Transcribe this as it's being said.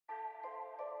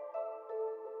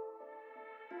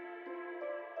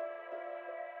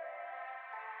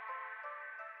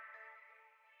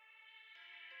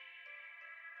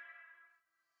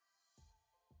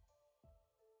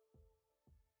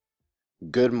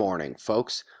Good morning,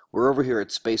 folks. We're over here at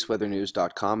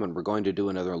spaceweathernews.com and we're going to do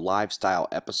another live style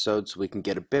episode so we can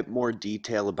get a bit more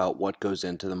detail about what goes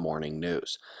into the morning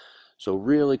news. So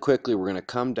really quickly, we're going to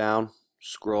come down,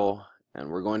 scroll, and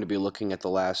we're going to be looking at the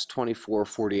last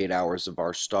 48 hours of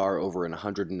our star over in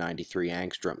 193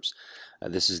 angstroms.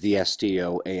 This is the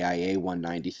STO AIA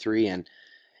 193, and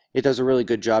it does a really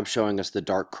good job showing us the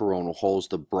dark coronal holes,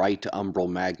 the bright umbral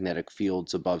magnetic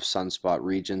fields above sunspot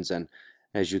regions, and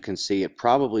as you can see, it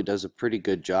probably does a pretty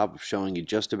good job of showing you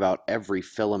just about every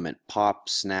filament pop,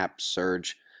 snap,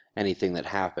 surge, anything that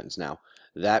happens. Now,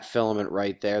 that filament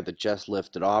right there that just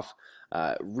lifted off,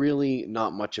 really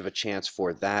not much of a chance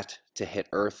for that to hit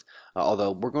Earth,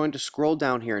 although we're going to scroll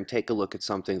down here and take a look at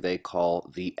something they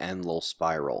call the Enlil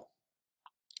spiral.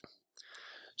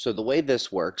 So the way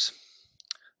this works,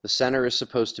 the center is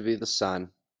supposed to be the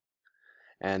sun,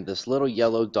 and this little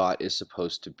yellow dot is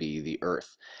supposed to be the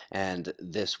Earth. And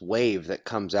this wave that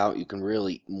comes out, you can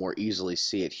really more easily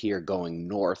see it here going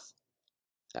north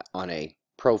on a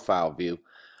profile view.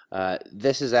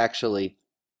 This is actually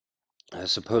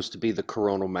supposed to be the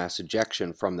coronal mass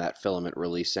ejection from that filament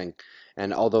releasing.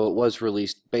 And although it was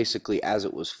released basically as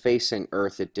it was facing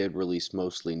Earth, it did release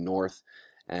mostly north.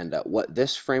 And what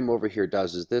this frame over here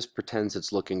does is this pretends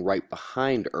it's looking right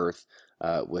behind Earth,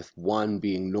 with one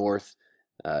being north,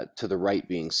 to the right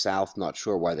being south. Not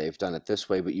sure why they've done it this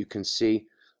way, but you can see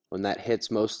when that hits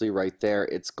mostly right there,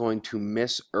 it's going to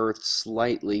miss Earth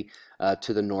slightly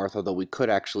to the north, although we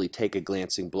could actually take a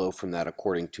glancing blow from that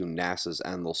according to NASA's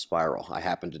Enlil spiral. I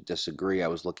happen to disagree. I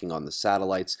was looking on the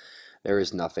satellites. There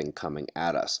is nothing coming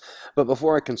at us. But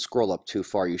before I can scroll up too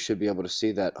far, you should be able to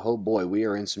see that, oh boy, we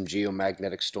are in some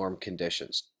geomagnetic storm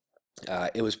conditions.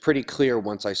 It was pretty clear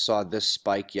once I saw this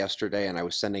spike yesterday, and I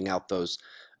was sending out those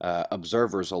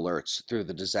observers alerts through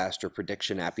the disaster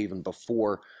prediction app even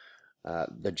before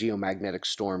the geomagnetic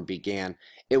storm began.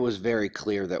 It was very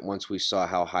clear that once we saw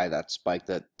how high that spike,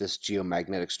 that this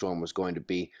geomagnetic storm was going to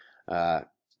be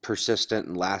persistent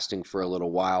and lasting for a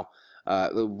little while.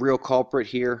 The real culprit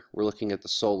here, we're looking at the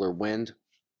solar wind.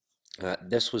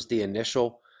 This was the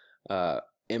initial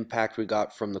impact we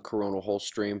got from the coronal hole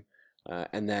stream,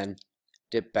 and then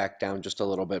dip back down just a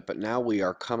little bit, but now we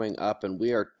are coming up and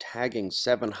we are tagging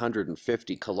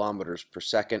 750 kilometers per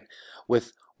second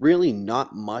with really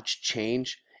not much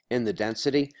change in the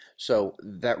density. So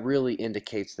that really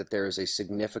indicates that there is a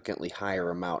significantly higher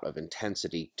amount of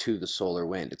intensity to the solar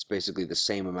wind. It's basically the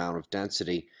same amount of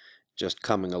density, just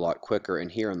coming a lot quicker.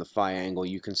 And here in the phi angle,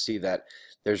 you can see that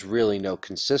there's really no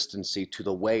consistency to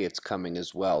the way it's coming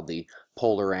as well. The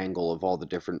polar angle of all the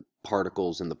different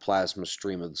particles in the plasma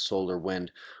stream of the solar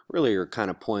wind really are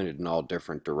kind of pointed in all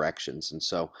different directions. And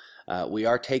so we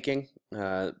are taking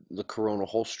the coronal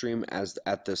hole stream as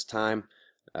at this time.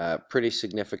 Pretty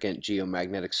significant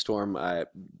geomagnetic storm,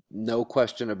 no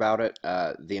question about it.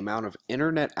 The amount of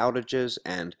internet outages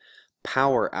and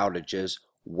power outages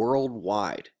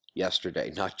worldwide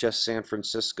yesterday, not just San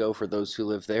Francisco for those who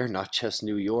live there, not just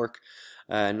New York,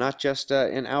 not just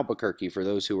in Albuquerque for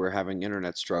those who were having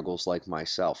internet struggles like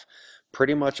myself.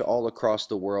 Pretty much all across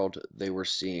the world they were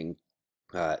seeing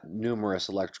numerous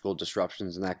electrical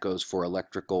disruptions, and that goes for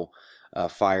electrical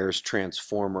fires,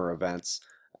 transformer events,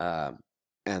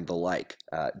 and the like.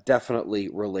 Definitely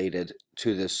related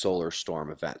to this solar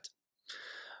storm event.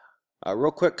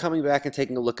 Real quick, coming back and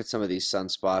taking a look at some of these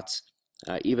sunspots.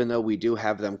 Even though we do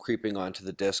have them creeping onto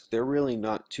the disk, they're really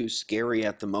not too scary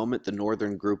at the moment. The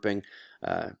northern grouping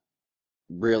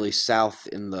really south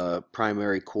in the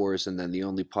primary cores, and then the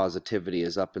only positivity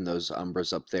is up in those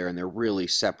umbras up there, and they're really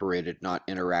separated, not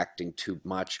interacting too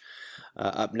much.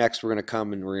 Up next, we're going to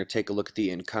come and we're going to take a look at the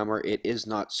incomer. It is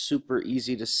not super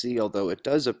easy to see, although it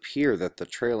does appear that the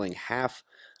trailing half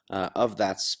of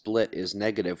that split is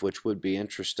negative, which would be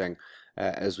interesting.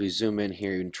 As we zoom in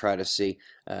here and try to see,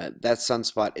 that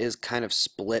sunspot is kind of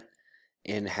split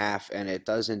in half, and it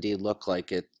does indeed look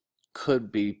like it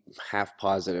could be half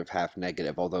positive, half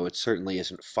negative, although it certainly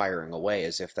isn't firing away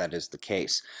as if that is the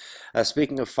case.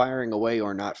 Speaking of firing away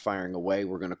or not firing away,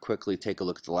 we're going to quickly take a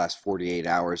look at the last 48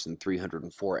 hours and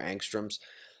 304 angstroms.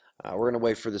 We're going to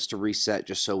wait for this to reset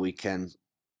just so we can,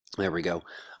 there we go,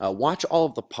 watch all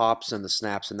of the pops and the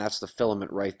snaps, and that's the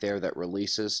filament right there that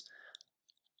releases.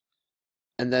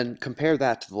 And then compare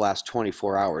that to the last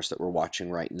 24 hours that we're watching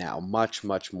right now. Much,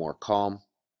 much more calm.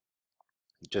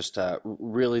 Just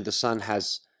really the sun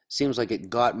seems like it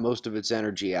got most of its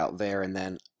energy out there, and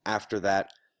then after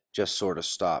that just sort of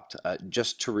stopped.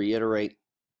 Just to reiterate,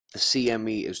 the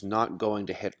CME is not going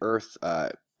to hit Earth.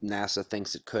 NASA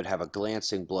thinks it could have a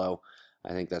glancing blow,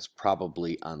 I think that's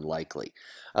probably unlikely.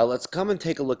 Let's come and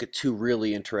take a look at two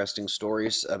really interesting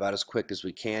stories about as quick as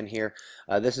we can here.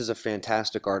 This is a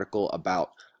fantastic article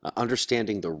about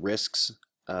understanding the risks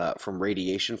from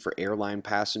radiation for airline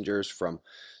passengers from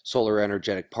solar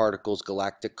energetic particles,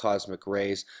 galactic cosmic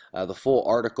rays. The full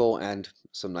article and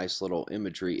some nice little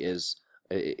imagery is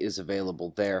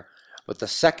available there. But the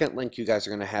second link you guys are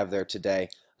going to have there today,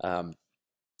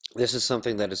 this is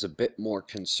something that is a bit more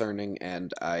concerning,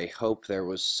 and I hope there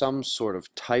was some sort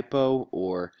of typo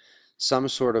or some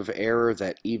sort of error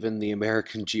that even the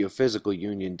American Geophysical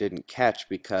Union didn't catch,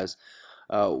 because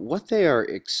what they are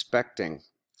expecting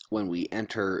when we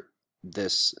enter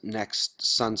this next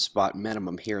sunspot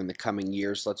minimum here in the coming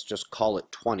years, let's just call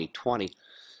it 2020,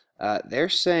 they're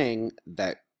saying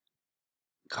that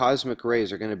cosmic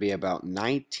rays are going to be about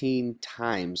 19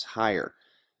 times higher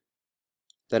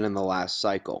than in the last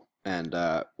cycle. And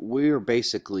we're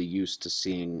basically used to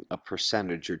seeing a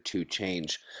percentage or two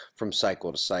change from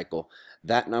cycle to cycle.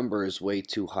 That number is way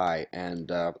too high, and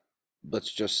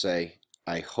let's just say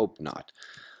I hope not.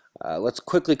 Let's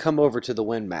quickly come over to the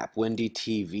wind map,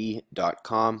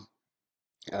 windytv.com.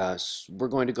 We're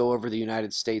going to go over the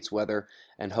United States weather,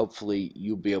 and hopefully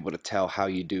you'll be able to tell how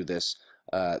you do this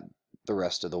the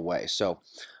rest of the way. So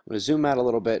I'm going to zoom out a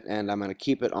little bit, and I'm going to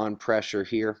keep it on pressure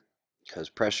here, because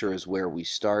pressure is where we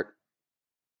start.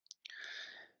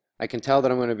 I can tell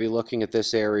that I'm going to be looking at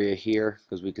this area here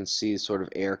because we can see sort of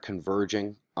air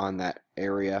converging on that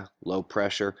area, low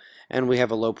pressure, and we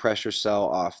have a low pressure cell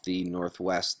off the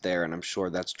northwest there, and I'm sure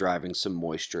that's driving some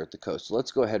moisture at the coast. So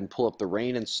let's go ahead and pull up the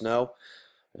rain and snow,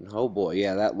 and oh boy,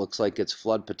 yeah, that looks like it's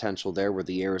flood potential there where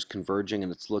the air is converging,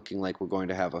 and it's looking like we're going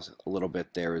to have a little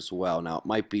bit there as well. Now it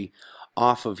might be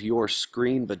off of your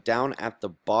screen, but down at the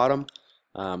bottom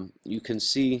you can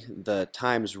see the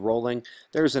times rolling.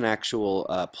 There's an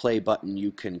actual play button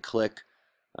you can click.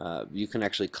 You can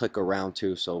actually click around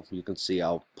too, so you can see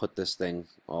I'll put this thing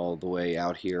all the way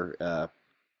out here.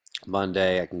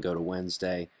 Monday, I can go to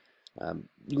Wednesday. You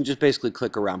can just basically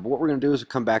click around. But what we're going to do is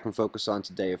come back and focus on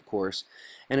today, of course.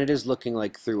 And it is looking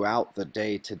like throughout the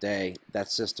day today,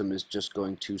 that system is just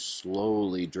going to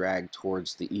slowly drag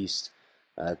towards the east,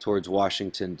 towards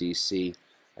Washington, D.C.,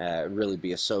 really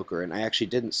be a soaker. And I actually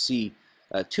didn't see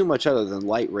too much other than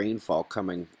light rainfall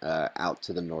coming out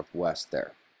to the northwest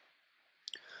there.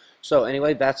 So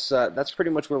anyway, that's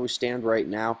pretty much where we stand right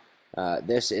now.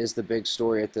 This is the big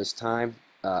story at this time.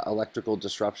 Electrical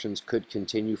disruptions could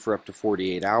continue for up to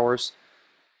 48 hours.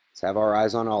 Let's have our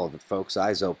eyes on all of it, folks.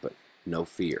 Eyes open. No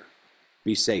fear.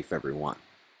 Be safe, everyone.